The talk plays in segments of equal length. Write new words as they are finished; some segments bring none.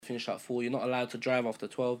finish at 4. You're not allowed to drive after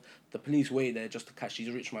 12. The police wait there just to catch these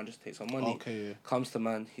rich man, just to take some money. Okay, yeah. Comes to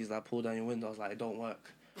man, he's like, pull down your window. I was like, it don't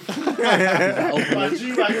work. He's like,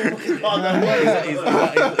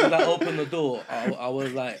 open the door. I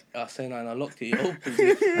was like, saying that and I locked it. He opens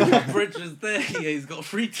it. The bridge is there. Yeah, he's got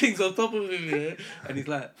 3 things on top of him, yeah? And he's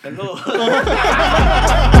like, hello.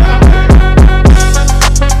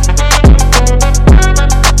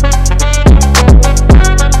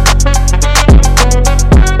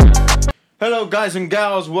 Hello guys and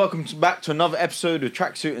gals, welcome back to another episode of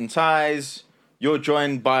Tracksuit and Ties. You're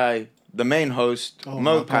joined by the main host,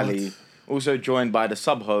 Mo Pally, also joined by the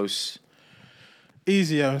sub-host.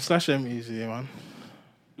 Easier/M Easier, man.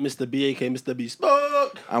 Mr. BAK, Mr. B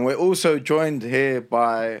Spoke. And we're also joined here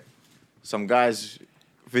by some guys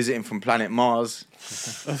visiting from planet Mars.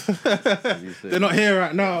 They're not here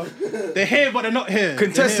right now. They're here, but they're not here.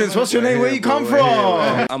 Contestants, what's your name? Where you come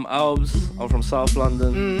from? I'm Albs. I'm from South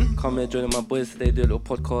London. Come here joining my boys today, do a little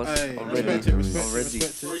podcast. Hey, I'm respect ready. it. I'm ready.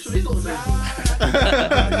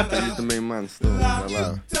 He's the main man still, I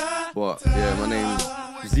lie. But yeah, my name's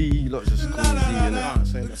Z, you lot just call me Z,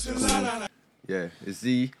 innit? Yeah, it's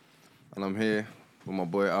Z, and I'm here with my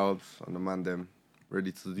boy Albs and the man them,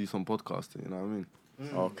 ready to do some podcasting, you know what I mean?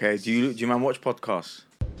 Okay, do you man watch podcasts?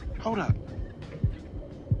 Hold up.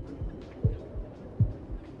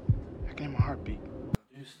 I gave my heartbeat.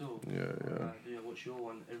 You still? Yeah. I watch your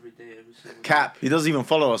one every day, every single Cap, he doesn't even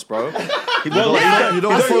follow us, bro. You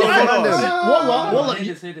don't follow What?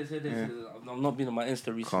 Say this. I'm not been on my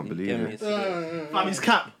Insta recently. Can't believe it. Fam, he's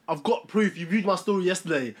cap. I've got proof. You viewed my story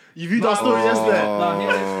yesterday. You viewed our story yesterday.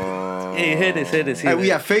 Hey, hear this. Hey, we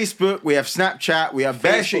have Facebook, we have Snapchat, we have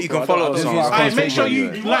bare shit you can follow us on. Alright, make sure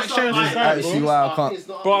you like, share, and subscribe, I see bro. why I can't.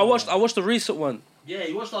 Bro, I watched the recent one. Yeah,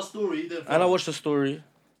 you watched our story. And I watched the story.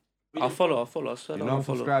 I'll follow. I swear You're I'll not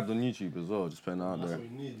follow. subscribed on YouTube as well, just putting it out That's there. what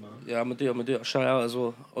we need, man. Yeah, I'm gonna do it. I'll shout it out as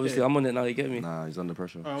well. Obviously, I'm on it now. You get me? Nah, he's under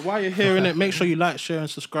pressure. While you're hearing it, make sure you like, share, and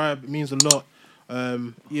subscribe. It means a lot.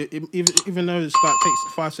 Even though it's like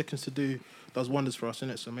takes 5 seconds to do, does wonders for us,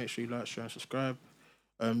 innit? So make sure you like, share, and subscribe.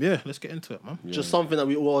 Let's get into it, man. Yeah. Just something that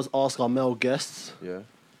we always ask our male guests Yeah.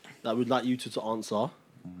 that we'd like you to answer.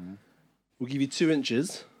 We'll give you 2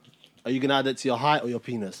 inches. Are you gonna add it to your height or your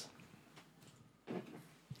penis?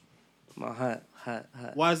 My hat.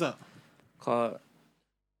 Why is that? Car.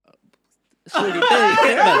 It's already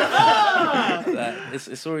big, man. Like,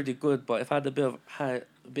 it's already good, but if I had a bit of height,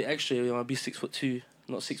 a bit extra, I'd be 6'2",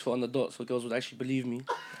 not 6 foot on the dot, so girls would actually believe me.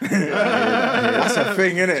 That's a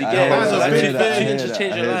thing, innit? Two inches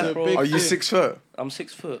change your life, bro. Are you 6 foot? I'm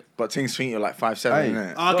 6 foot. But things think you're like 5'7", Hey.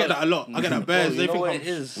 innit? I get that a lot. I get that bears. Bro, They you know think what I'm it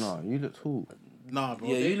is? Nah, you look tall. Nah, bro.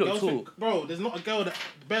 Yeah, you look girls tall. think- bro, there's not a girl that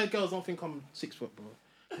bare girls don't think I'm 6 foot, bro.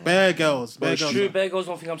 Bare girls. Bro, it's true, bare girls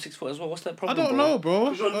don't think I'm 6 foot as well. What's that I problem, don't know,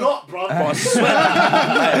 bro. You're not, bro. Bro, I swear.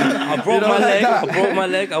 I broke my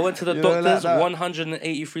leg. I went to the You don't like doctor's. that?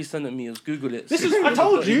 183 centimeters. Google it. This is. I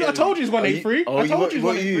told you. It's 183. Oh, I told you.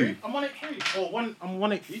 what are 183. you? I'm 183. Or one. I'm You're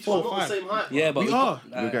 184. not the same height. Yeah, but We are.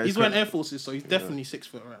 Okay, He's wearing Air Forces, so he's definitely 6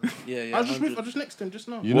 foot around. Yeah. I was just next to him just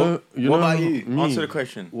now. You know What about you? me, Answer the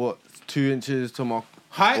question. What, 2 inches to my...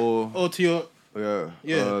 Height Or- or to your.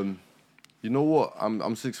 Yeah. You know what? I'm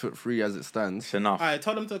 6'3" as it stands. It's enough. Alright,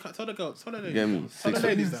 tell the girls. Tell the ladies. Get me? Tell the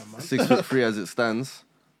ladies that, man. 6'3" as it stands.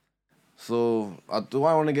 So, do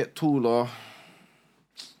I want to get taller?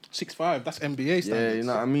 6'5". That's NBA standards. Yeah, you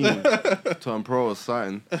know what I mean? Turn pro or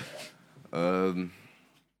something.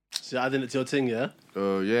 So you're adding it to your thing, yeah?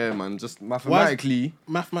 Yeah, man. Just mathematically,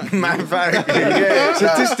 Mathematically. Yeah.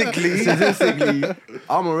 Statistically,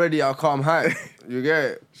 I'm already at calm height. You get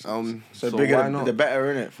it? so why bigger not? the better,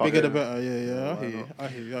 innit? Fuck Bigger it. the better. Yeah. I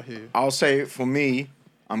hear you. I'll say for me,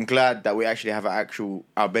 I'm glad that we actually have an actual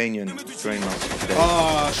Albanian joining us today.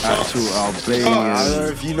 Actual I don't Albanian. know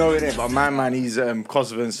if you know it, but my man, he's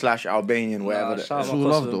Kosovan/Albanian, whatever. Shout out True my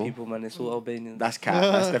love, Kosovan though. people, man. It's all Albanians. That's cap.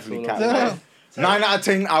 That's definitely cap. 9 out of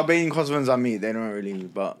 10 Albanian Kosovans I meet, they don't really,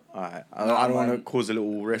 but alright. I don't want to cause a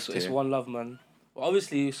little risk It's here. one love, man. Well,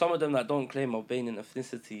 obviously, some of them that don't claim Albanian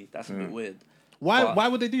ethnicity, that's a bit weird. Why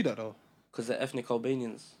would they do that though? Because they're ethnic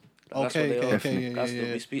Albanians. Okay, That's what they are. okay, That's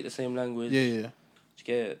yeah. We speak the same language. Yeah. You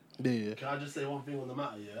get it? Yeah. Can I just say one thing on the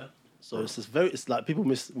matter, yeah? So it's like people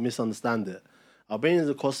misunderstand it. Albanians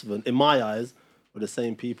and Kosovan, in my eyes, were the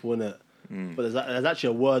same people, innit? But there's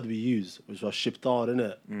actually a word we use, which was shqiptar,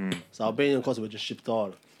 innit? So Albanian and Kosovan were just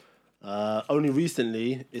shqiptar. Only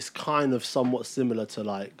recently, it's kind of somewhat similar to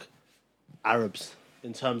like Arabs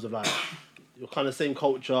in terms of like you're kind of same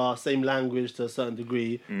culture, same language to a certain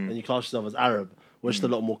degree, and you class yourself as Arab. We're just a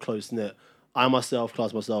lot more close knit. I myself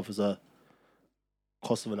class myself as a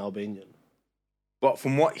Kosovan Albanian. but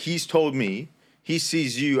from what he's told me, he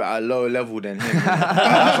sees you at a lower level than him.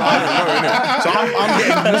 That's what I don't know, innit? So I'm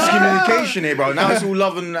getting miscommunication here, bro. Now it's all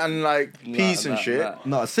love and like peace and shit.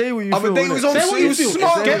 Nah, say what you Other feel. day it was on. Say what It you was feel.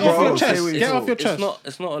 smart, Get bro. off your Say chest. what you Get feel. off your chest.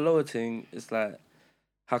 It's not a lower thing. It's like,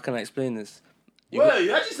 how can I explain this? Wait,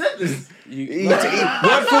 you actually said this?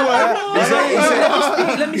 Word for word.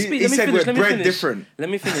 Let me speak. He Let me said finish. we're Let me bred finish. different. Let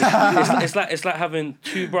me finish. It's like having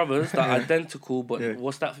two brothers that are identical, but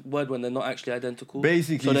what's that word when they're not actually identical?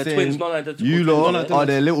 Basically, so they're saying twins, non-identical. you twins, lot non-identical. are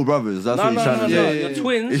their little brothers. That's No, what no, he's no, trying no, to no. say. You're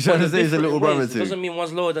twins. He's trying but to say he's a different little brother ways. It too. doesn't mean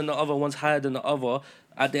one's lower than the other, one's higher than the other.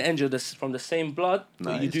 At the end, you're from the same blood,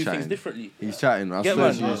 Nah, but you he's do things chatting. differently. He's chatting. I Get swear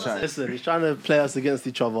man. to you, he's chatting. Listen, he's trying to play us against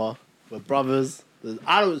each other. We're brothers.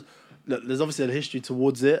 Look, there's obviously a history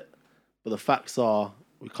towards it, but the facts are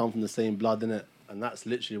we come from the same blood, innit? And that's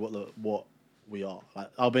literally what we are. Like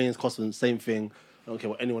Albanians, Kosovans, same thing. I don't care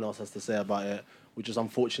what anyone else has to say about it. We've just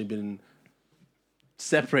unfortunately been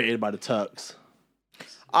separated by the Turks.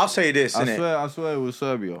 I'll say this, innit? I swear it was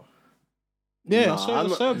Serbia. Yeah, Nah, I saw it I'm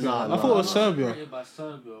was not- Serbia. nah, I thought it was nah. Serbia. By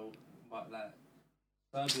Serbia, but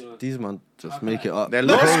like Serbia. These man just make it up. They're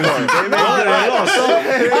lost, bro.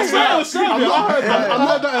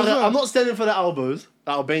 I'm not standing for the elbows,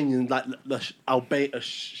 the Albanian, like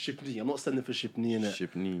Shipni. I'm not standing for Shipni in it.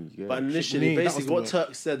 Shipney, yeah. But initially, Shipni, that was basically, the what word.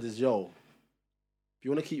 Turk said is, yo, if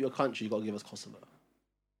you want to keep your country, you got to give us Kosovo.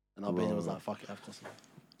 And Albania was like, fuck it, have Kosovo.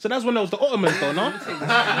 So that's when there was the Ottomans, though, no?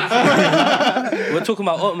 We're talking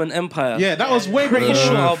about Ottoman Empire. Yeah, that was way Pretty before.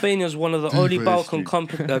 sure Albania is one of the only Deeper Balkan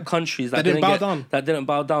history. countries that didn't didn't bow get, down. that didn't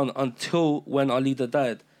bow down until when our leader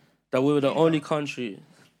died. That we were the only country.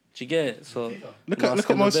 Do you get it? So Look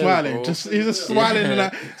at Mo smiling. He's just smiling in the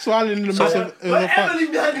midst of the fight.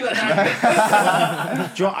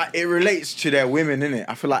 Do you know, it relates to their women, innit?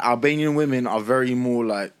 I feel like Albanian women are very more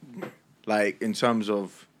like in terms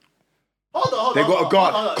of Hold they got a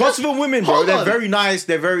guard. Kosovan women, bro, Hold they're on. very nice.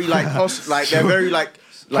 They're very like they're very like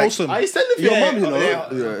Wholesome. I standing for your mum, you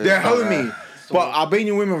know. they're homey. But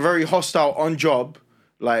Albanian women are very hostile on job.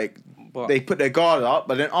 Like But- they put their guard up,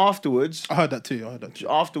 but then afterwards, I heard that too.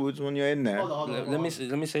 when you're in there, let me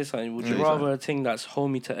say something. Would you rather a thing that's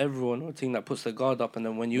homey to everyone or a thing that puts the guard up and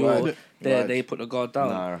then when you're Right. there Right. they put the guard down?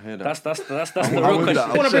 Nah, I hear that. That's the real with question. that.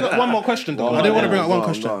 I want to bring up one more question, though. I didn't want to bring up one Go on,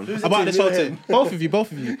 question go on. about this whole thing. Both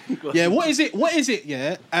of you. Yeah, what is it?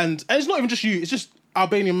 Yeah, and it's not even just you. It's just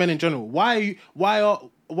Albanian men in general. Why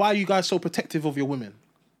are you guys so protective of your women?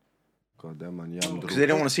 God damn man, yeah. because they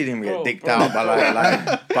don't want to see them get Bro, dicked bro. out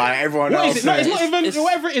by everyone What else. is it? No, it's innit? not even It's-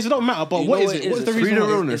 whatever it is. It don't matter. But You what know is what it? it What's is? the It's reason? freedom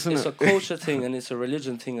why? of It's illness, a innit? culture thing and it's a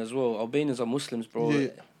religion thing as well. Albanians are Muslims, bro. Yeah.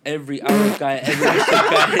 Every Arab guy, every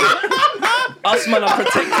Muslim guy. Us man are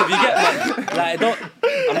protective, you get man. Like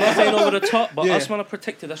I'm not saying over the top, but Yeah. us man are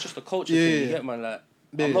protective. That's just a culture Yeah, thing, you yeah. get man. Like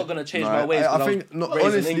Yeah. I'm not gonna change Nah, my ways. I 'cause think, was no, raised in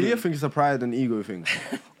honestly, I England. think it's a pride and ego thing.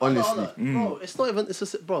 Hold Honestly. on. Bro, it's not even. It's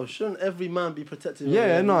just, bro. Shouldn't every man be protected?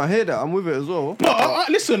 Yeah, no, I hear that. I'm with it as well. No,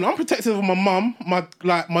 listen. I'm protective of my mum. My.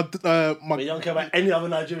 But you don't care about any other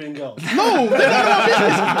Nigerian girl. No, they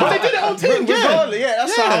did their own thing. Yeah, Regardless, yeah,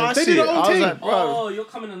 that's Yeah, how I they see did it. their own I was thing. like, bro, Oh, you're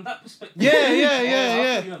coming in that perspective.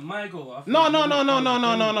 Yeah. You're my goal. No.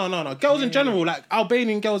 Girls in general, like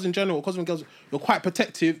Albanian girls in general, Kosovan girls, you're quite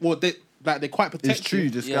protective. Well, they're quite protective. It's true,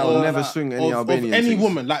 this Yeah. guy will Or never like, swing any of Albanian any things.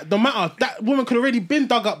 woman. Like no matter that woman could already been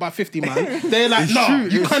dug up by 50 man. They're like, It's no, true. you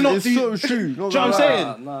It's- cannot it's do. so true. Do you know what I'm Nah,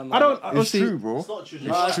 saying? nah. I don't. It's Obviously, true, bro. It's not true.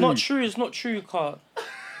 Nah, it's not true. It's not true, Carl.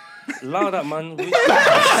 Allow that, man. He wants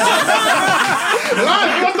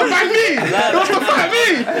to bang me. He wants to fight me.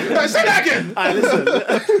 Like, say that again. Alright, listen.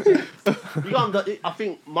 I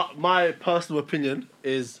think my personal opinion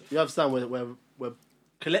is you understand we're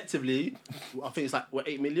collectively. I think it's like we're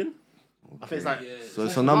 8 million. I think it's like So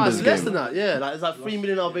it's a no, numbers it's less game. than that. Yeah, like it's like 3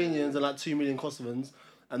 million Albanians and like 2 million Kosovans,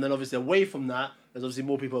 and then obviously away from that, there's obviously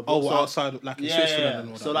more people. Oh, So- well, outside like in Switzerland and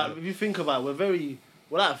all that. So like if you think about it,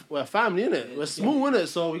 we're a family, innit? We're small, innit?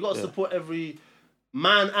 So we got to support every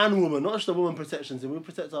man and woman, not just the woman protection thing. We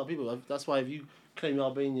protect our people. That's why if you claim you're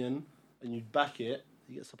Albanian and you back it,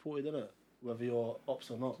 you get supported, innit? Whether you're ops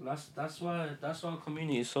or not. That's why our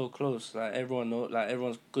community is so close. Like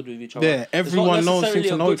everyone's good with each other. Yeah, everyone it's knows- not seems necessarily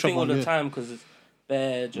to a know good each thing all other, the yeah. time because it's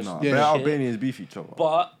bare just Nah, Yeah. but shit. Albanians beef each other.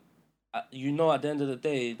 But you know, at the end of the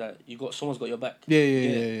day, that someone's got your back.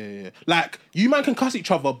 Yeah. Like you man can cuss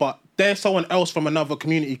each other, but there's someone else from another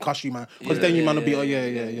community cuss you, man. Because then you man will be,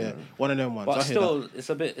 yeah. One of them ones. But I hear still, it's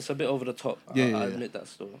a bit over the top. Yeah. I admit that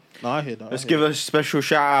still. that. No, I hear that. let's give a special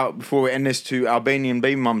shout out before we end this to Albanian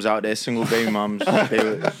baby mums out there, single baby mums.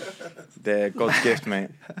 They're God's gift, mate.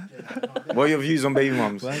 What are your views on baby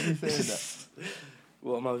mums? Why are you saying that?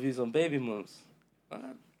 What are my views on baby mums?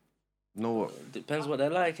 know what? Depends what they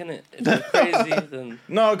like, innit? If they're crazy, then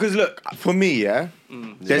No, because look, for me,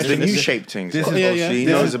 there's the new shape things. Obviously, he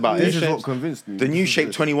knows about This it. is what convinced me. The new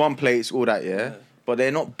shape 21 plates, all that, yeah. But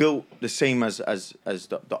they're not built the same as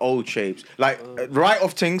the old shapes. Like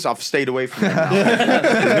write-off things, I've stayed away from them now.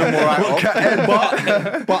 There's no more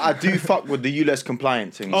write-off. But I do fuck with the ULEZ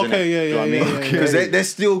compliant things. Okay, innit? Do you know what I mean? yeah. Because they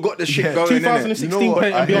still got the shit going. 2016 You know what?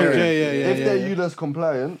 paint I and beyond. hear Yeah, it. yeah, If yeah. they're ULEZ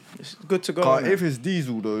compliant, It's good to go. if it's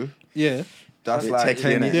diesel though, Yeah. that's It like takes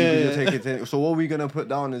 10 it, years. innit? You take it. So what are we gonna put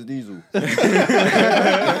down as diesel?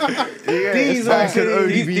 Diesel. That can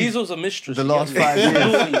only be Diesel's a mistress. the you last get 5 me?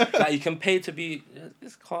 years. Honestly, like you can pay to be.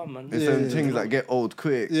 It's calm, man. It's them things that get old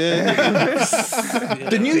quick. Yeah.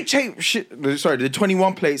 The new shape the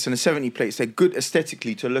 21 plates and the 70 plates, they're good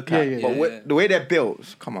aesthetically to look at. Yeah, but yeah. the way they're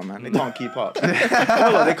built, come on, man, they can't keep up.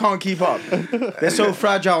 No, they can't keep up. They're so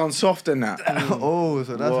fragile and soft and that. Oh,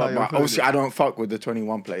 so that's Well, how you're but putting obviously, it. I don't fuck with the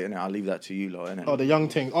 21 plate, innit? I'll leave that to you, lot, innit? Oh, the young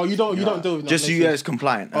thing. Oh, you don't deal with Just that. US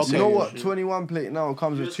compliant. That's Okay. You it. know what? 21 plate now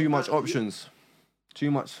comes with too much options. Too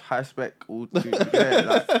much high spec.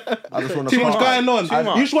 I just want Too much going on. Too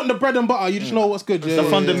much. You just want the bread and butter. You just know what's good. Yeah, The yeah,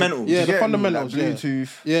 fundamentals. Yeah, You the Get me, fundamentals. like Yeah.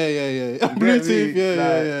 Bluetooth, Yeah. Bluetooth. me, Yeah. I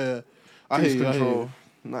hear cruise you. I hear you. control.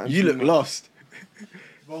 Nothing You too look much. lost.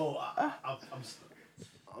 Bro,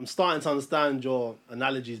 I'm starting to understand your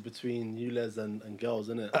analogies between ULEZ and girls,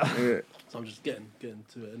 innit? So I'm just getting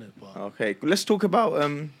to it, innit? But Okay, let's talk about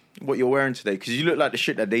what you're wearing today, because you look like the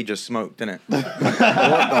shit that they just smoked, innit?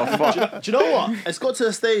 What the fuck? do you know what? It's got to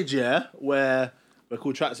a stage, where we're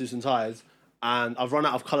called tracksuits and ties, and I've run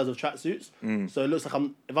out of colours of tracksuits. So it looks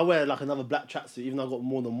like if I wear like another black tracksuit, even though I've got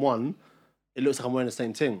more than one, it looks like I'm wearing the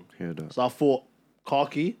same thing. Hear that. So I thought,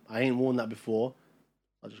 khaki, I ain't worn that before.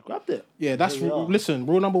 I just grabbed it. Yeah, that's Here we are. listen.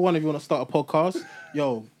 Rule number one: if you want to start a podcast,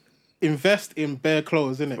 yo, invest in bare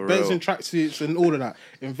clothes, innit? For Beds real. and tracksuits and all of that.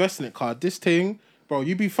 Invest in it, card. This thing, bro,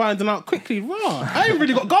 you be finding out quickly. Raw, I ain't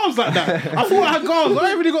really got guns like that. I thought I had guns. I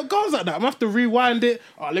ain't really got guns like that. I'm gonna have to rewind it.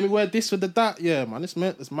 Oh, let me wear this with the that. Yeah, man, it's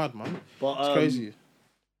mad, man. But It's crazy.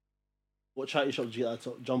 What charity shop did you get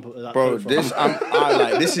that jumper? That Bro, coat from? I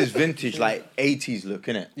like this is vintage, like 80s look,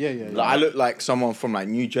 innit? Yeah. Like I look like someone from like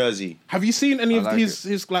New Jersey. Have you seen any of like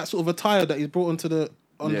his like sort of attire that he's brought onto the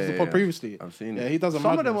pod previously? I've seen Yeah, it. he does a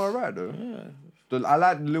Some of them madness. are alright though. Yeah. I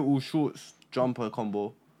like the little shorts jumper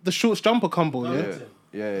combo. The shorts jumper combo, yeah.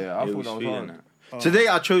 Yeah. I It thought was that was feeling hard. that. Today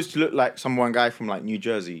I chose to look like someone guy from like New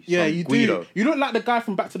Jersey. Yeah, some you Guido. do. You look like the guy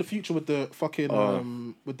from Back to the Future with the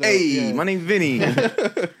fucking with the. Hey, yeah. my name's Vinny.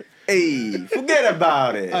 Hey, forget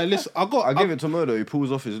about it. Listen, I give it to Murdo. He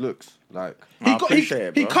pulls off his looks. Like I appreciate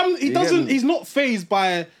it, he bro. comes. He You doesn't. get me? He's not phased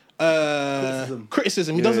by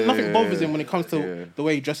criticism. He doesn't. Nothing bothers him when it comes to yeah. the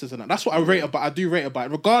way he dresses and that. That's what I rate about. I do rate about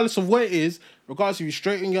it, regardless of what it is. Regardless if you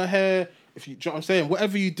straighten your hair, if you, do you know what I'm saying,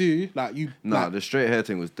 whatever you do, like you. nah, like, the straight hair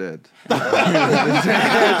thing was dead. We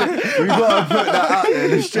gotta put that out there.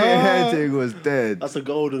 The straight hair thing was dead. That's a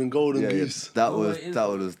golden Yeah, goose. that No, was it is, that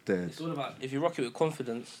though. was dead. It's all about if you rock it with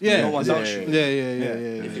confidence. Yeah. no one Yeah, doubts yeah, you.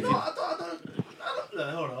 yeah. If you-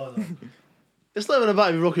 Hold on. It's not even about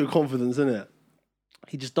if you rock your confidence, innit?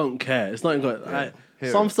 He just don't care. It's not even good. Like,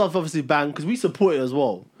 Hear some it. stuff obviously bang because we support it as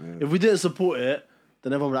well. If we didn't support it,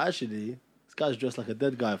 then everyone would actually this guy's dressed like a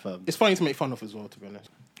dead guy, fam. It's funny to make fun of as well, to be honest.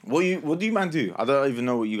 What do you man do? I don't even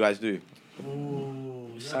know what you guys do.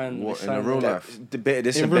 Sign, What, in sign the real that. life? The bit of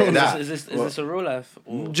this In and bit of real that. Is this a real life?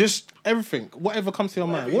 Or Just Everything, whatever comes to your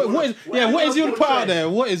mind. you What wanna- is? whatever Yeah, what is you you wanna put out portray. there?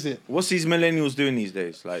 What is it? what's these millennials doing these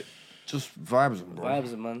days? Like Just vibes, bro.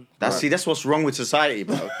 vibes, man. that's what's wrong with society,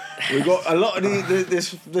 bro. We got a lot of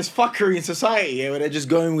this fuckery in society here where they're just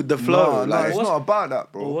going with the flow. No, like, it's what's- not about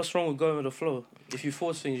that, bro. Well, what's wrong with going with the flow? If you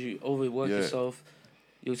force things, you overwork Yeah. yourself.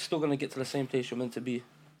 You're still gonna get to the same place you're meant to be.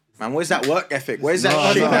 man, where's that work ethic? Where's that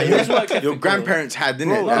No, shit no, that there's work ethic, your bro. grandparents had,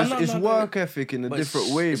 didn't Bro, it? no, it's no, work ethic in a But different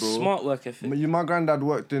it's, way, it's bro. smart work ethic. My granddad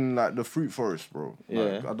worked in like the fruit forest, bro. Yeah.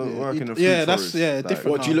 Like, I don't work in the fruit Yeah, forest. that's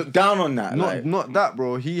different. What, do you look down on that? Like, Not that,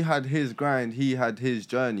 bro. He had his grind. He had his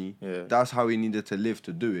journey. Yeah. That's how he needed to live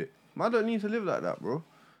to do it. I don't need to live like that, bro.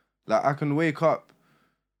 Like I can wake up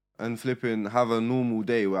and flipping have a normal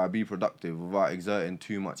day where I be productive without exerting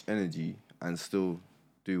too much energy and still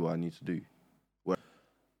do what I need to do.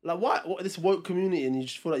 Like why what, this woke community and you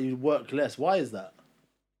just feel like you work less? Why is that?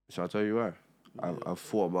 Shall I tell you why? I've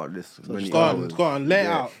thought about this many Go on, hours. go on, let it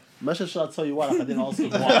Yeah. out. Mesha, should I tell you why? Like I didn't ask him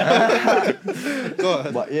why. Go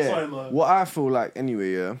on. But yeah, Sorry, man. what I feel like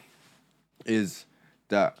anyway, yeah, is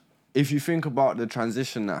that if you think about the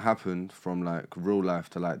transition that happened from like real life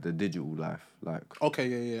to like the digital life, like Okay,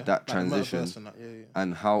 yeah. That Like the transition. metaverse and that, yeah.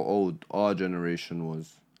 and how old our generation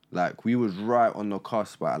was like we was right on the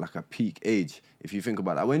cusp at like a peak age. If you think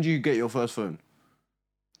about that, when did you get your first phone?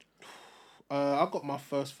 I got my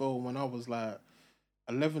first phone when I was like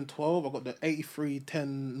 11, 12. I got the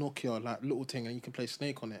 8310 Nokia, like little thing, and you can play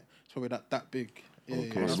Snake on it. It's probably that big. Yeah, Okay,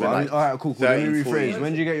 yeah. well, like all right, cool. 13, Let me 14. rephrase.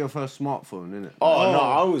 When did you get your first smartphone? Innit? Oh, no,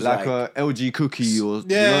 I was Like like a LG Cookie or you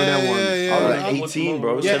Yeah, know them yeah, ones. yeah, I was yeah. like 18,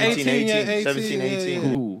 bro. Yeah, 17, 18, yeah, 18, 17, 18.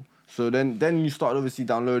 yeah. Cool. So then you started obviously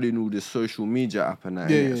downloading all this social media app and that.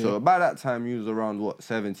 Yeah, innit? yeah, So yeah. about that time you was around what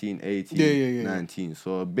 17, 18, Yeah. 19.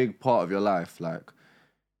 So a big part of your life, like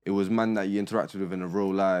it was man that you interacted with in a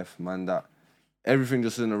real life, man that everything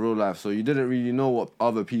just in a real life. So you didn't really know what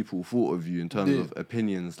other people thought of you in terms of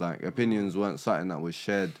opinions. Like opinions weren't something that was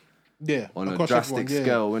shared Yeah, on a across drastic everyone,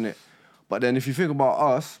 yeah. scale, innit? But then if you think about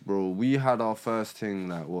us, bro, we had our first thing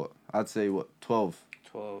like what? I'd say what 12.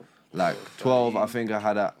 12. Like 12, I think I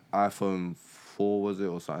had an iPhone 4, was it,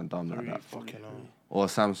 or something dumb like that, Fucking hell. or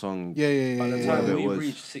Samsung. Yeah. By the yeah. time Whatever it we was.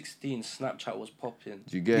 reached 16, Snapchat was popping.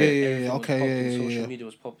 Do you get Yeah, it? yeah, Everything was okay, popping, yeah, social yeah. media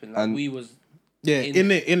was popping. Like And- we was Yeah, In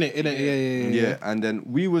in it, yeah. And then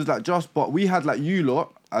we was like but we had like you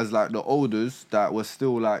lot as like the olders that were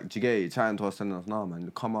still like, do you get it, chatting to us, telling us, nah man,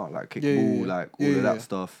 come out, like kick Yeah, ball, yeah. like all Yeah, of that yeah.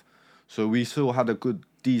 stuff. So we still had a good,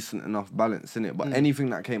 decent enough balance in it. But anything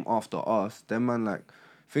that came after us, then man, like,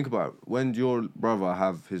 think about it. When did your brother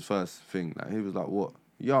have his first thing? Like he was like what?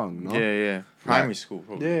 Young, no? Yeah. Primary school,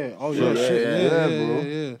 probably. Yeah, oh So, yeah, shit, yeah, yeah, bro.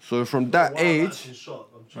 yeah. So from that age,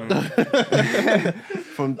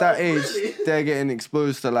 from that age, they're getting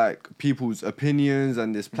exposed to like people's opinions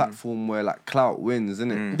and this platform where like clout wins,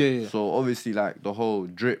 innit? Yeah. So obviously like the whole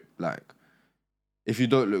drip, like if you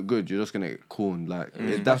don't look good, you're just gonna get corned. Like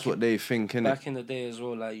that's what they think, innit? back in the day as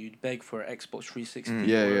well. Like you'd beg for an Xbox 360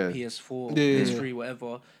 Yeah, or a yeah. PS4, Yeah, yeah, PS3,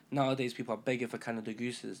 whatever. Nowadays, people are begging for Canada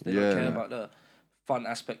Gooses. They Yeah. don't care about the fun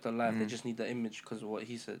aspect of life. They just need the image because of what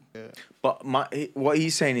he said. But what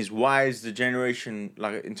he's saying is, why is the generation,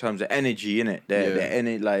 like, in terms of energy, innit? They're in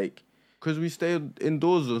it, like... Because we stayed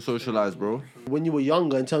indoors and socialized, bro. When you were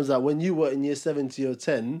younger, in terms of that, when you were in year 7 to year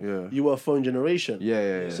 10, Yeah. you were a phone generation.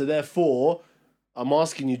 Yeah. So therefore, I'm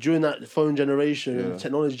asking you, during that phone generation, Yeah.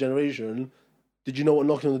 technology generation, did you know what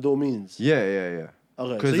knocking on the door means? Yeah.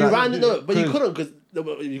 Okay, 'Cause so you that- ran no, but you 'cause- couldn't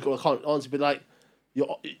because I can't answer. But like, you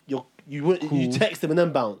text them and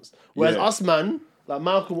then bounce. Whereas Yeah. us, man, like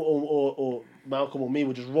Malcolm or Malcolm or me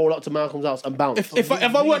would just roll up to Malcolm's house and bounce. If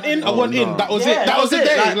I went in, I went in. no. That was Yeah, it. That was the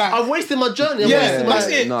day. Like, Like, I've wasted my journey. Yeah, I've wasted that's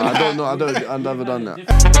my, it. No, I don't know. I've never done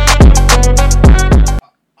that.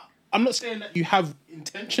 I'm not saying that you have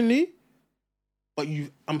intentionally, but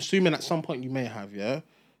I'm assuming at some point you may have, yeah?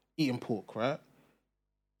 Eating pork, right?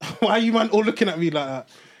 Why are you man all looking at me like that?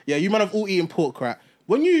 Yeah, you man have all eaten pork, right?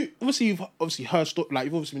 When you've obviously heard like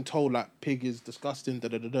you've obviously been told like pig is disgusting,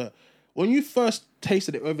 da. When you first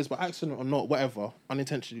tasted it, whether it's by accident or not, whatever,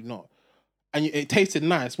 unintentionally not, and it tasted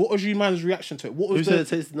nice, what was your man's reaction to it? What Who was said the it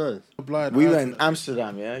tasted nice? blind We eye went for that?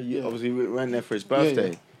 Amsterdam, yeah? Obviously, we went there for his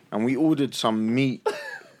birthday. yeah. And we ordered some meat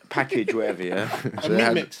package, whatever, yeah? So they meat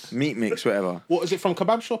had mix? Meat mix, whatever. What is it from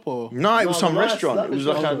kebab shop or? No, it was No, some nice, restaurant. that It was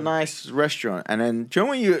was like a well nice restaurant. And then, do you know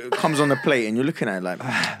when it comes on the plate and you're looking at it like,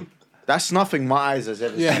 that's nothing my eyes has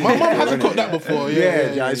ever Yeah, seen. my mum hasn't innit? cooked that before.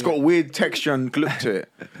 Yeah, it's got a weird texture and look to it.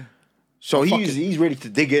 So he's ready to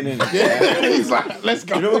dig in. Yeah. He's like, let's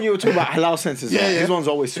go. You know when you were talking about halal senses? Yeah, like, yeah. His one's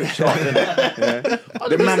always switched off. Yeah.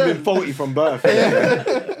 The man been faulty from birth.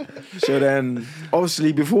 Yeah. So then,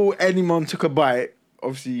 obviously, before anyone took a bite,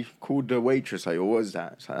 obviously called the waitress like, "What is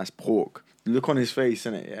that?" It's like, "That's pork." Look on his face,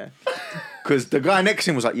 innit? Yeah. Because the guy next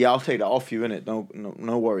to him was like, "Yeah, I'll take that off you, innit?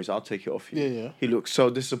 No worries, I'll take it off you." Yeah. He looked so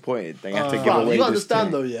disappointed. They have to give Bro, away you this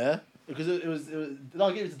understand thing. though, yeah? Because it was. Did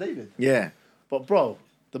I give it to David? Yeah. But bro,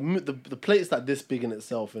 the plate's like this big in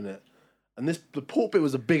itself, innit? And the pork bit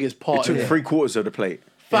was the biggest It part. took innit? 3/4 of the plate.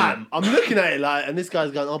 Fam, I'm looking at it like, and this guy's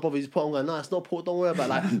going, "Oh, Bobby, he's put." I'm going, "No, it's not pork. Don't worry about it."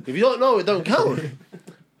 Like, if you don't know, it don't count.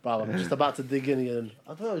 Bro, I'm just about to dig in again.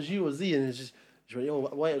 I thought it was you or Z, and it's just, "Yo,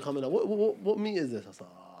 why are you coming up? What meat is this?" I was like,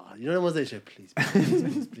 "Ah, you know what I'm saying? Please,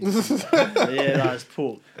 please." Yeah, that's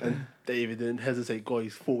pork. And David didn't hesitate. Got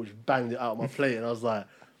his fork, just banged it out of my plate, and I was like,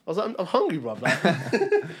 I'm hungry, bro. Like, Do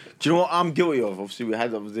you know what I'm guilty of? Obviously, we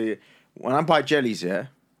had obviously when I buy jellies, yeah,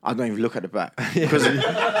 I don't even look at the back because I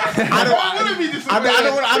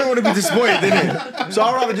don't want to be disappointed in it. So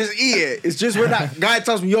I'd rather just eat it. It's just when that guy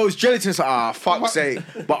tells me, "Yo, it's gelatin," it's like, fuck's sake.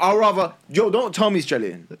 But I'd rather, "Yo, don't tell me it's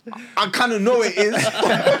gelatin. I kind of know it is,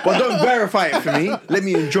 but don't verify it for me. Let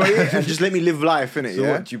me enjoy it and just let me live life in it." So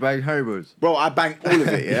Yeah, what? Do you bang Haribo's? bro, I bang all of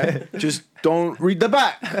it. Yeah, just don't read the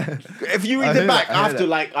back. If you read the hear back, that, I I have hear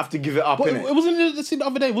to I have to give it up, But innit? it wasn't the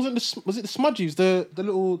other day. Was it the smudgies? The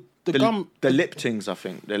little gum. The lip things, I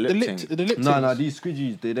think. The lip thing. The lip. No, things. these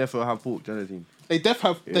squidgies, they therefore have pork gelatin. They def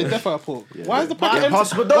have pork. Why is the packet Yeah, empty?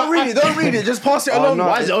 pass, but don't read it. Don't read it. Just pass it along. no,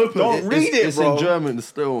 Why is it open? Don't read it, It's bro. in German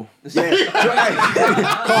still. Yeah.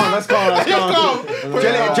 Calm. That's calm.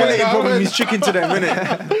 Gelatin probably means chicken to them,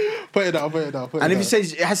 innit? Put it down. And if it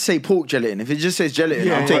says it has to say pork gelatin, if it just says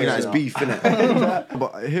gelatin, I'm taking that as beef, innit?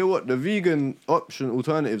 But hear what? The vegan option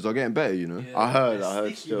alternatives are getting better, you know? I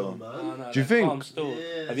heard still. Do you think?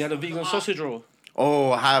 Have you had a vegan sausage roll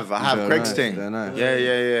Oh, I have. They're Greg's nice, thing. they're nice.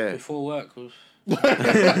 Yeah. before work? What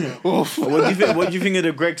do you think? What do you think of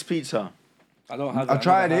the Greg's pizza? I don't have. I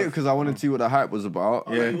tried it because I wanted to see what the hype was about.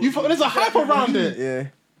 Yeah. There's a hype around it. Yeah.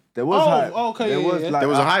 There was Oh, hype. okay, There yeah, was, yeah. like, There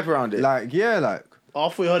was a hype around it. Like, yeah, like, I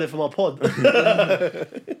thought you heard it from our pod.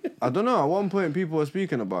 I don't know. At one point, people were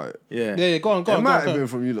speaking about it. Yeah, go on. It might have been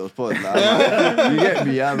from you lot's pod. Like, you get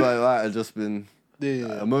me? I might have just been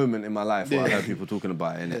Yeah. a moment in my life where I heard people talking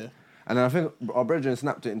about it, innit? Yeah. And then I think our brethren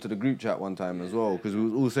snapped it into the group chat one time as well, because we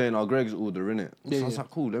was all saying our Greg's order, innit? So I was like,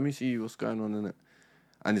 cool, let me see what's going on, innit?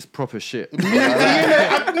 And it's proper shit.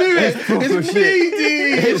 I knew it. It's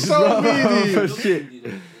meaty. It's so meaty. Proper shit.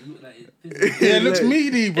 Yeah, it looks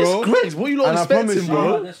meaty, bro. Greg's, what you lot And I expecting, promise you,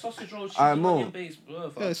 bro? The sausage roll, I know. onion based,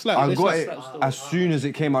 bro. Yeah, slap. I It's got like- it as soon as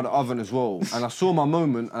it came out of the oven as well. And I saw my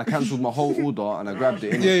moment and I cancelled my whole order and I grabbed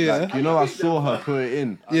it in. Yeah. Like, you know, I saw her put it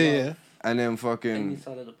in. Yeah. And then Any fucking,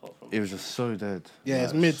 salad apart from. it was just so dead. Yeah,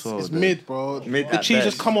 it's Like, mid. so It's dead. mid, bro. Mid The at cheese best.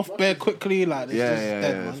 just come off bare quickly. Like, it's just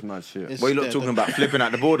dead, It's man. mad shit. It's What you lot dead. talking about? Flipping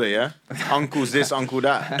at the border, yeah? Uncle's this, uncle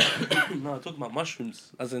that. No, I'm talking about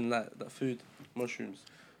mushrooms, as in like that food, mushrooms.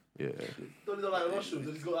 Yeah. Don't like mushrooms,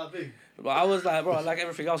 it's got that big. But I was like, bro, I like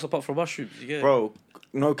everything else apart from mushrooms. You get it? Bro,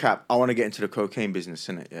 no cap. I want to get into the cocaine business,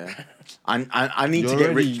 innit? Yeah. I need You're to get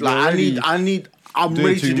already- rich. Like you're already I'm doing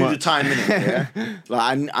ready to too do the much. time, innit? Yeah.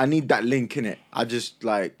 Like I need that link, innit? I just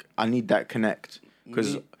like I need that connect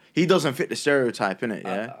because he doesn't fit the stereotype, innit?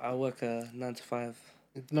 Yeah. I work 9 to 5.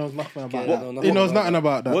 He knows nothing about Yeah, that. no, He knows nothing nothing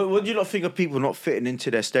about that. What do you not think of people not fitting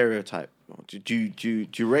into their stereotype? Do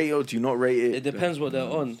you rate it or do you not rate it? It depends what they're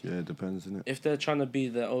on. Yeah, it depends, innit? If they're trying to be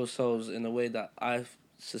their own selves in a way that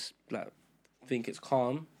think it's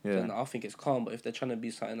calm, then I think it's calm. But if they're trying to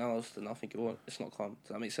be something else, then I think it's not calm.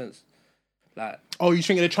 Does that make sense? Like, Oh, you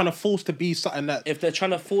think they're trying to force to be something that? if they're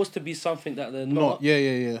trying to force to be something that they're not,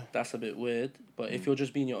 Yeah. that's a bit weird. But if you're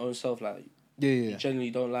just being your own self, like Yeah. you generally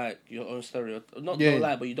don't like your own stereotype, don't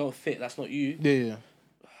like, but you don't fit. That's not you. Yeah.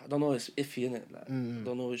 I don't know. It's iffy, innit? Like,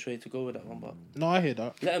 don't know which way to go with that one. But No, I hear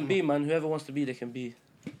that. let them be, man. Whoever wants to be, they can be.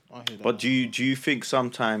 I hear that. But do you think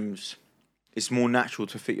sometimes it's more natural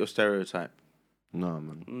to fit your stereotype? No,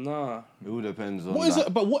 man. Nah. It all depends on What is that.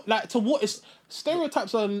 it? But what, like, to what is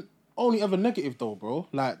stereotypes are only ever negative though, bro?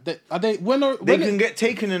 Like, are they when are They when can get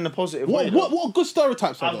taken in a positive way. what are good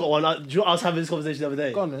stereotypes? Are I've got one. I was having this conversation the other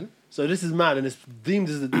day. Go on then. So this is mad, and it's deemed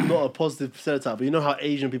as not a positive stereotype. But you know how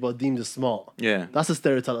Asian people are deemed as smart. Yeah. That's a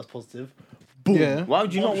stereotype that's positive. Boom. Yeah. Why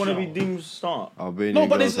would you not want to be deemed smart? No,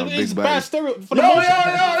 but it's bad bad. stereotype. For the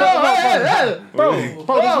most bro.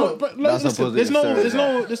 That's a Listen,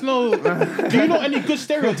 positive there's no. Do you know any good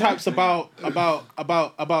stereotypes about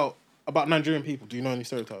Nigerian people? Do you know any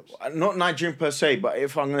stereotypes? Not Nigerian per se, but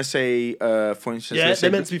if I'm gonna say, for instance, Yeah, let's say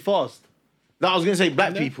they're meant to be fast. No, I was gonna say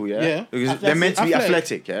black people, yeah, Yeah. because they're meant to be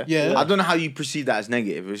Athletic. athletic, yeah. Yeah. I don't know how you perceive that as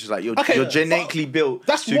negative. It's just like you're Okay, genetically built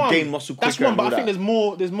That's to one. gain muscle quicker. That's one, and but all I think that.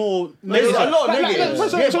 there's more. There's a lot of negatives.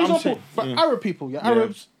 For Yeah, but I'm example, saying- but Arab people,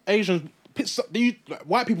 Arabs, Asians,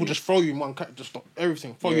 white people just throw you in one just stop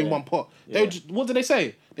everything, throw you in one pot. They just, what do they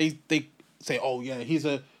say? They say, oh yeah, he's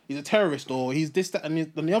a terrorist or he's this, that, and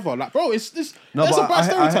the other. Like, bro, it's this. No, that's a but bad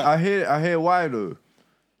stereotype. I hear why though.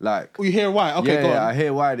 Like, You hear why? Okay, yeah, go on. I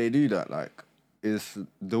hear why they do that. Like, it's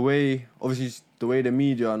the way, obviously, it's the way the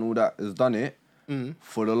media and all that has done it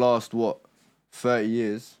for the last 30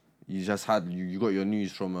 years. You just had you got your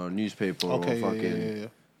news from a newspaper Okay, or yeah, fucking.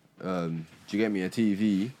 yeah. Do you get me, a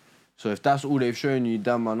TV? So if that's all they've shown you,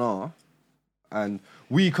 damn man are. And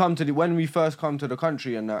when we first come to the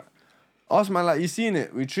country and that, us man, like, you seen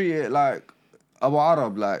it, we treat it like Abu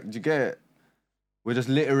Arab, like, do you get it? We're just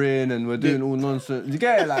littering and we're doing all nonsense. Do you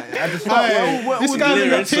get it? Like, I just This guy's on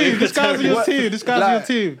your team. This guy's on your team. This guy's on your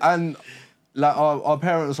team. And like our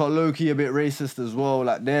parents are low key a bit racist as well.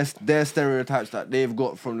 Like their stereotypes that they've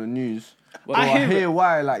got from the news. Well, So I I hear hear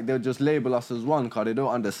why like they'll just label us as one because they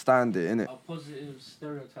don't understand it, innit? Are positive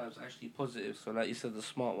stereotypes actually positive? So like you said, the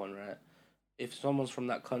smart one, right? if someone's from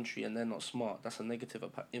that country and they're not smart, that's a negative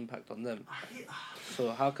impact on them.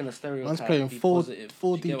 So how can a Man's stereotype playing be 4D positive? Do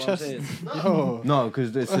you get what I'm chess. saying? Yo. No,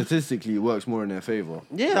 because statistically it works more in their favor.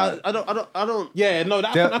 Yeah, I don't. Yeah, no,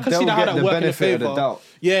 that, They'll- I can they'll see that how get that the work in their benefit of the favour. doubt.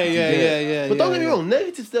 Yeah. But don't get me wrong,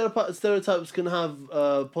 negative stereotypes can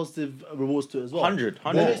have positive rewards to it as well. 100.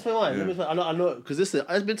 Let me explain why. Let me explain. I know, because listen,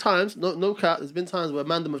 there's been times, no cap, there's been times where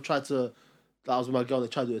man them have tried to, like I was with my girl, they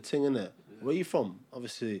tried to do a thing, innit? Where you from?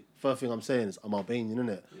 Obviously, first thing I'm saying is I'm Albanian,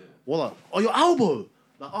 innit? Yeah. Well, oh, your elbow!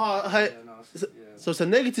 Like, oh, hey. So it's a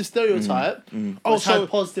negative stereotype. Oh, which so had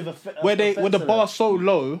positive effect. where the effects on bar it. so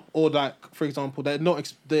low, or like for example, they're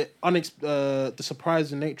not the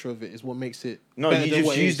surprising nature of it is what makes it. No, better you than just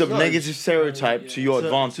what it use is. the negative stereotype to your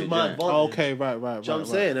advantage. To my yeah. advantage. Oh, okay, right. Do you know what I'm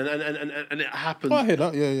saying? And it happens. Oh, I hear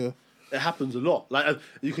that. Yeah. It happens a lot. Like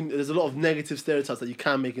there's a lot of negative stereotypes that you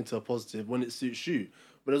can make into a positive when it suits you.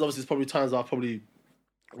 But there's probably times I've probably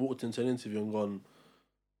walked into an interview and gone,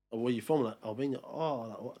 oh, where you from? Like Albania. Oh,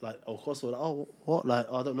 like what? Like Kosovo. Like, oh, what? Like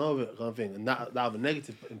I don't know of it, kind of thing. And that have a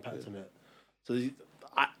negative impact on it. So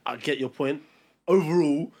I get your point.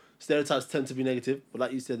 Overall, stereotypes tend to be negative, but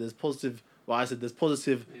like you said, there's positive. Well, I said there's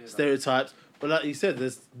positive stereotypes, but like you said,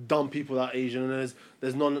 there's dumb people that are Asian, and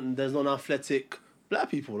there's non-athletic black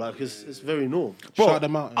people. Like it's very normal. Bro, Shout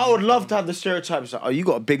them out. I would love to have the stereotypes. Like, oh, you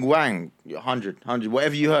got a big wang. 100,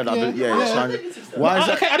 whatever you heard. Yeah. It's Yeah. 100. Why is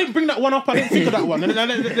that? Okay, I didn't bring that one up. I didn't think of that one.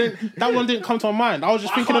 That one didn't come to my mind. I was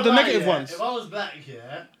just thinking of the negative ones. If I was black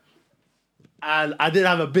here, and I didn't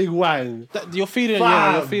have a big wang, You're feeling,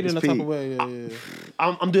 Fam, you're feeling the it's type peak. of way. Yeah.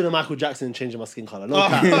 I'm doing a Michael Jackson and changing my skin color. No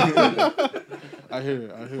cap. I hear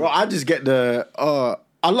it. Bro, I just get the.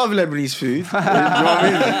 I love Lebanese food. You know what I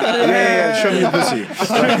mean? Yeah, show me your pussy.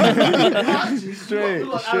 Straight.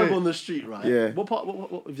 Arab on the street, right? Yeah. What part?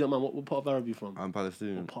 What if you don't mind, what part of Arab are you from? I'm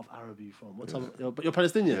Palestinian. What part of Arab are you from? What type of, you're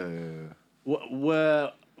Palestinian? Yeah.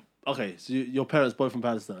 Where? Okay, so your parents both from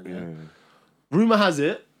Palestine. Yeah. Yeah. Rumor has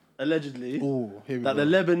it, allegedly, Oh, here we that go.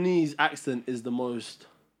 the Lebanese accent is the most.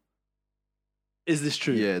 Is this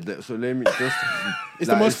true? Yeah, so let me just. It's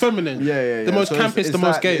the most feminine. Yeah. The most So campus, it's the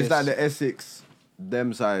most like, gayest. It's like the Essex,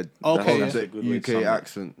 them side. Okay. the That's a good way to UK sum it.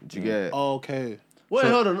 accent. Do you get it? Okay. Wait,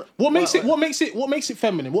 hold on. What makes it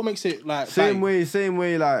feminine? What makes it like Same like,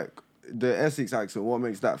 way like the Essex accent. What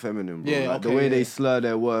makes that feminine? Bro? Yeah, Like, the okay, way yeah. they slur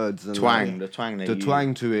their words and Twang, like, the twang they the use.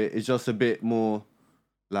 twang to it is just a bit more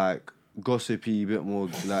like gossipy, a bit more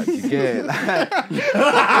like you get it? Like,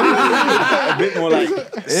 A bit more like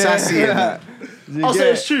sassy and that. you Oh, so get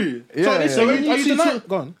it's it? true. Yeah, So yeah. are you denying?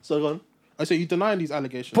 Go on. So go on. I say you denying these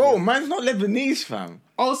allegations. Bro, man's not Lebanese, fam.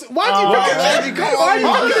 Oh, so why do you pick and choose? Why do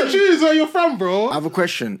you pick and choose where you're from, bro? I have a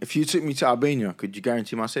question. If you took me to Albania, could you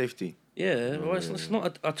guarantee my safety? Yeah, well, it's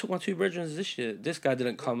not. I took my two brethren this year. This guy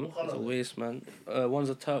didn't come. It's a waste, man. One's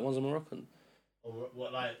a Turk, one's a Moroccan.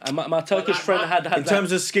 What, like, And my Turkish friend had In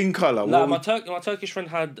terms of skin color, Like, what my Turkish friend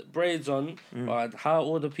had braids on, but how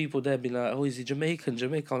all the people there be like, oh, is he Jamaican?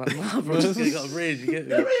 I'm like, nah, bro, this guy got braids, you get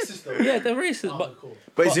me? racist though. Yeah, they're racist, but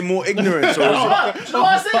but is it more ignorance or is it? Do you know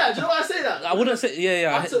why I say that? Do you know why I say that? I wouldn't say,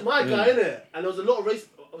 yeah. I took my guy in it, and there was a lot of race.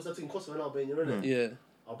 I was in Kosovo and Albania, innit? Yeah.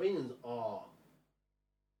 Albanians are,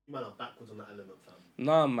 you man are backwards on that element, fam.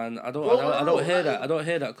 Nah, man, I don't hear that. I don't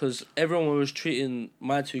hear that because everyone was treating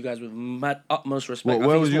my two guys with utmost respect. What, I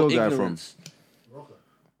where think was it's more your guy from? ignorance. Morocco.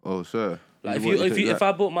 Oh, sir. Like if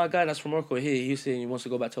I bought my guy that's from Morocco here, he's saying he wants to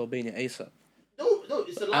go back to Albania ASAP. No,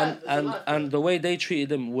 it's a lie. And the way they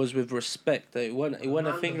treated him was with respect. It wasn't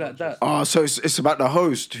a thing like that. Oh, so it's about the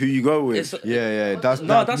host who you go with. It's, Yeah, that's a big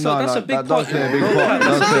part. That's a big part.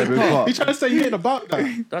 That's a big part. You trying to say you ain't about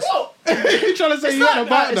that? that's You trying to say you ain't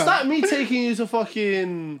about It's that? like me taking you to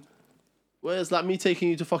fucking. Well, it's like me taking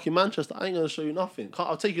you to fucking Manchester. I ain't gonna show you nothing.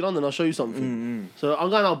 I'll take you to London. I'll show you something. So I'm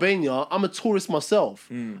going to Albania. I'm a tourist myself,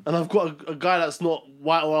 and I've got a guy that's not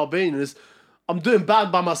white or Albanian. I'm doing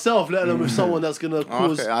bad by myself, let alone with someone that's gonna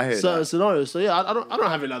cause Okay, I hear certain that. scenarios. So yeah, I don't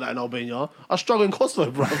have it like that in Albania. I struggle in Kosovo,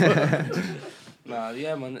 bro. Nah,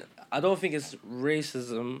 yeah, man. I don't think it's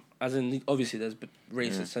racism, as in obviously there's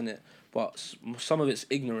racists in it, but some of it's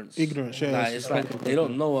ignorance. Ignorance, yeah. Like, it's like they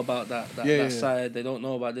don't know about that Yeah. side. They don't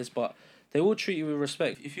know about this, but they will treat you with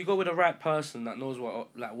respect. If you go with the right person that knows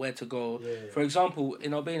where to go. For example,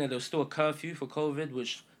 in Albania there was still a curfew for COVID,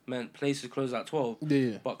 which meant places closed at 12.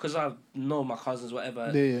 Yeah. But because I know my cousins,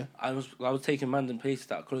 whatever, Yeah. I was taking random places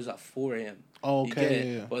that closed at 4 a.m. Oh, You okay, get it?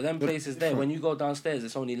 yeah. But them places there, when you go downstairs,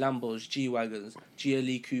 it's only Lambos, G-Wagons,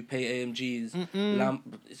 GLE Coupe AMGs,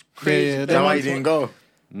 it's crazy. Yeah, That's why you didn't go.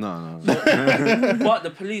 No. But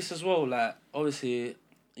the police as well, like, obviously,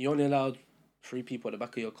 you're only allowed 3 people at the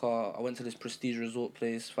back of your car. I went to this prestige resort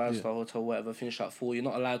place, 5-star hotel, whatever. Finished at 4. You're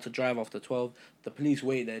not allowed to drive after 12. The police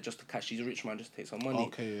wait there just to catch these rich man, just take some money.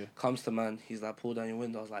 Okay, yeah. Comes to man, he's like, pull down your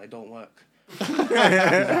window. I was like, it don't work. He's like,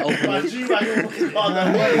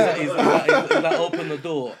 open the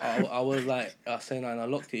door. I was like, saying that and I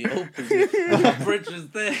locked it. He opens it. My bridge is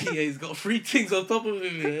there. Yeah, he's got 3 things on top of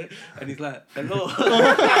him. Yeah, and he's like, hello.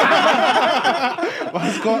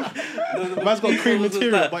 Man's got cream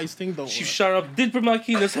material, but his thing don't She work. shut up. Did bring my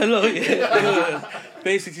keenness. Hello. Yeah.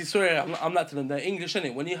 Basically, sorry, I'm not to them. They're English,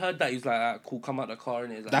 innit? When he heard that, he was like, alright, cool, come out the car,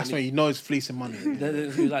 innit? Like, That's when you know he's fleecing money. He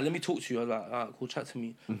was like, let me talk to you. I was like, alright, cool, chat to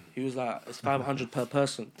me. He was like, it's 500 per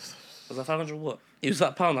person. I was like, 500 what? He was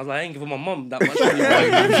like, £1. I was like, I ain't giving my mum that much money.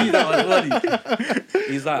 That much money.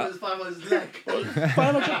 He's like, £500,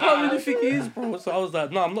 what do you think it is, bro? So I was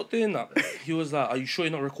like, no, I'm not doing that. He was like, are you sure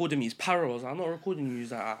you're not recording me? He's paro. I was like, I'm not recording you.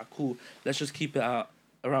 He's like, alright, cool. Let's just keep it at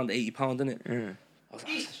around £80, innit? Yeah. I was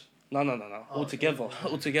like, no. Altogether.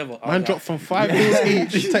 Man dropped from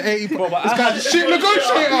 £5 each to 80. Bro, this guy's a shit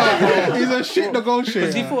negotiator. He's a shit negotiator.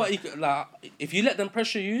 Because he thought, like, if you let them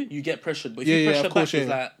pressure you, you get pressured. But if you pressure back, it's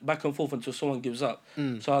like back and forth until someone gives up.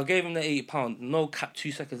 So I gave him the £80. No cap. 2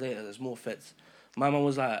 seconds later, there's more feds. My man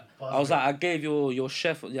was like, I gave your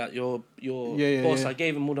chef, your boss, I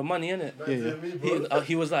gave him all the money, innit?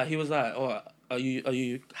 He was like, oh, are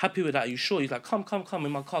you happy with that? Are you sure? He's like, come.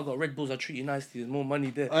 In my car, got Red Bulls. I treat you nicely. There's more money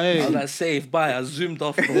there. Hey. I was like, save, buy. I zoomed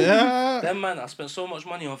off, bro. Yeah. Then, man, I spent so much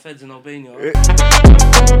money on feds in Albania.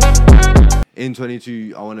 In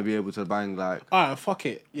 22, I want to be able to bang like Alright, fuck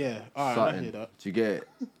it. Yeah. Alright, I hear something that. to get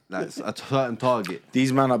like a certain target.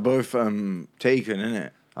 These men are both taken,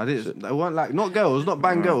 innit? I did. They weren't like not girls, not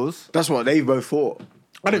bang girls. That's what they both thought.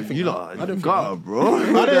 I didn't think You that. lot, I you didn't got her, bro.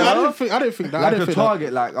 I didn't think that. I Like didn't a think target,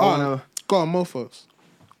 that. like I wanna, Go on, mofos.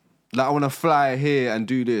 like I wanna fly here and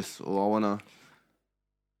do this, or I wanna,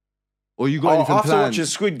 or you got anything After planned? watching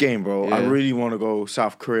Squid Game, bro, I Yeah. really want to go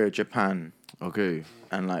South Korea, Japan, Okay,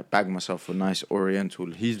 and like bag myself a nice Oriental.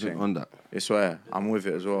 he's thing. on that. I swear, I'm with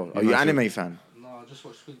it as well. Are You you must anime fan? No, I just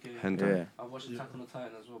watched Squid Game. Hentai. Yeah, I watched Attack on the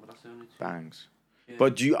Titan as well, but that's the only 2. bangs. Yeah.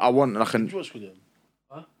 But do you? I want like Did you an. watch with him?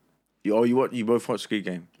 You both watched Squid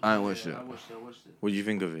Game. I ain't watched it. I watched it. What do you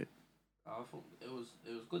think of it? I thought it was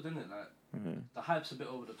good, didn't it? Like Yeah. the hype's a bit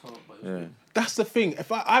over the top, but it was Yeah. good. That's the thing.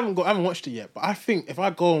 If I haven't watched it yet, but I think if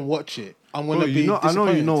I go and watch it, I'm gonna Bro, be. you know, I know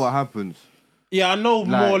you disappointed. know what happens. Yeah, I know Like-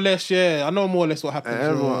 more or less. Yeah, I know more or less what happens.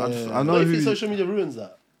 Everyone, yeah. I know Why do you who. think social media ruins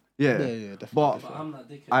that? Yeah, Yeah, definitely. but But I'm that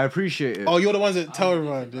dickhead. I appreciate it. Oh, you're the ones that tell I'm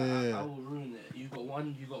everyone. that dickhead. Yeah. I will ruin it. You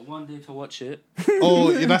got one day to watch it.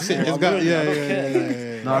 Oh, yeah, that's it. It's I'm got, ruining it. yeah, I don't yeah, care. yeah, yeah,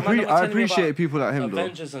 yeah. No, Man, never I telling me appreciate about people like him though.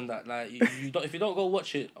 Avengers and that. Like you don't, if you don't go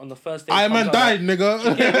watch it on the first day. it Iron Man comes out, died,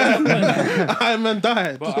 nigga. Iron Man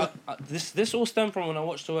died. But this all stemmed from when I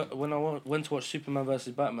went to watch Superman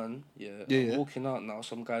versus Batman. Yeah. I'm walking out now.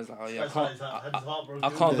 Some guys like, oh yeah, That's why his heartbroken. I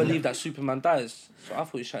can't believe that Superman dies. So I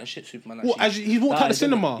thought he was chatting shit. Superman. What, Actually as he walked out the died, didn't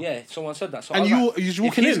cinema? he? Yeah, someone said that. So And I was you like, was if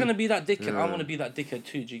walking he's in? gonna be that dickhead, I want to be that dickhead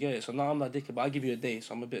too. Do you get it? So now I'm that dickhead, but I give you a day,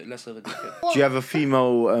 so I'm a bit less of a dickhead. Do you have a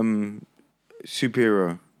female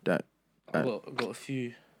superhero that? I've got a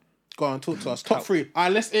few. Go on, talk to us. Top 3.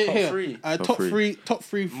 Let's eat Top here. 3. Top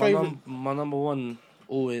three favorite. My number one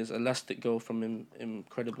always Elastic Girl from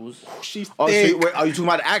Incredibles. She's Oh, thick. so wait, are you talking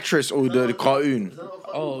about the actress or the cartoon?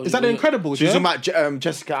 Oh, Is that the Incredibles? She's Yeah? talking about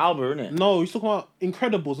Jessica Alba, isn't it? No, he's talking about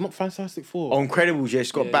Incredibles, not Fantastic Four. Oh, Incredibles, yeah,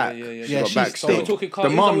 she got back. Yeah. She Yeah, got she's back so We're still. talking The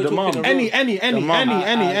cartoons, mum, or the we're mum. talking Any.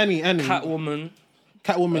 Catwoman.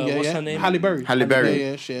 Catwoman, yeah, what's yeah. her name? Halle Berry. Halle Berry.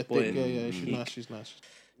 Yeah, she's Boy, thick. Yeah, she's nice.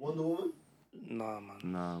 Wonder Woman? Nah, man.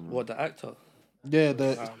 Nah, man. What, the actor? Yeah,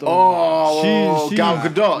 the Oh, She- Gal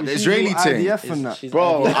Gadot, the she's Israeli all thing. IDF and that. She's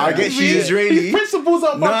Bro, IDF. I get she's His Israeli. principles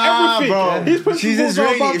are above Nah, everything. bro. His principles She's are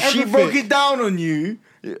Israeli. above If she everything. broke it down on you,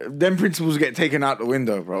 them principles get taken out the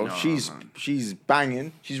window, bro. She's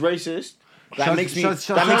banging. She's racist. That makes me. shut-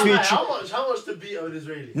 That makes me. How much to beat an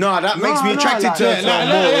Israeli? No, that makes me no, attracted like- to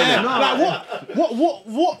yeah, her Like, more.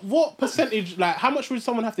 innit? What percentage? Like, how much would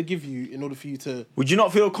someone have to give you in order for you to? Would you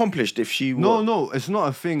not feel accomplished if she? No, it's not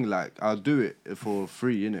a thing. Like I'll do it for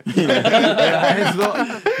free, innit?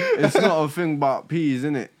 It's not a thing about peas,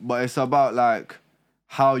 innit? But it's about like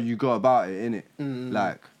how you go about it, innit?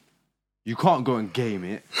 Like you can't go and game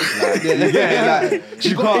it. Like,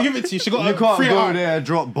 She got give it to you. She got you can't free go art. there,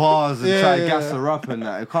 drop bars and Yeah, try yeah, gas yeah. her up and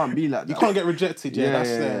that. It can't be like that. You can't get rejected. Yeah, Yeah, that's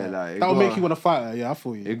yeah, like, it that will gotta- make you want to fight her. Yeah, I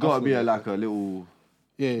feel you. It gotta be like a little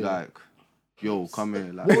yeah. like, yo, come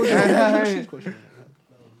here, like.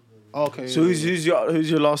 Okay. So who's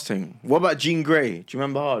your last thing? What about Jean Grey? Do you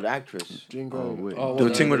remember her, the actress? Jean Grey? Oh, wait. Oh, The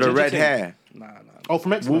what, thing with the ginger red thing? hair, Nah. Oh,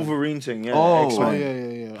 from X-Men. Wolverine thing, yeah. Oh. X-Men. Oh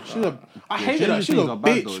yeah. I hated her. She was a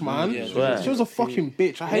bitch, man. Yeah, she was a fucking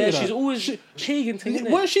bitch. I hated her. she's always cheating to it.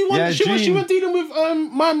 When she went, she went dealing with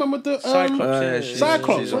my man with the Cyclops. she's a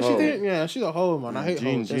What she hoe. did? Yeah, she's a hoe, man. I hate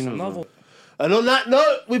hoes. Another. And on that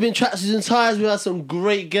note, we've been Tracksuits and Ties. We had some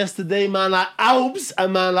great guests today, man like Alps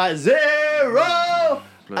and man like Zero.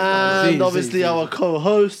 And obviously our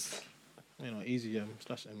co-host. You know, easy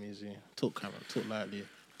slash M easy. Talk lightly.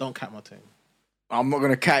 Don't cat my thing. I'm not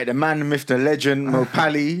gonna cat the man, the myth, the legend, Mo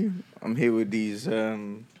Pally. I'm here with these.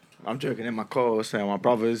 I'm joking in my co-hosts and my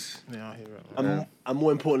brothers. Yeah, I hear it. And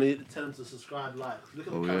more importantly, tell them to subscribe, like. Look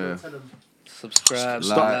at the camera and tell them. Subscribe,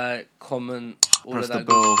 Like, comment, all press of the that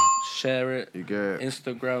bell. good. Share it. You get it.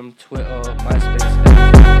 Instagram, Twitter,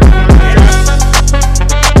 MySpace.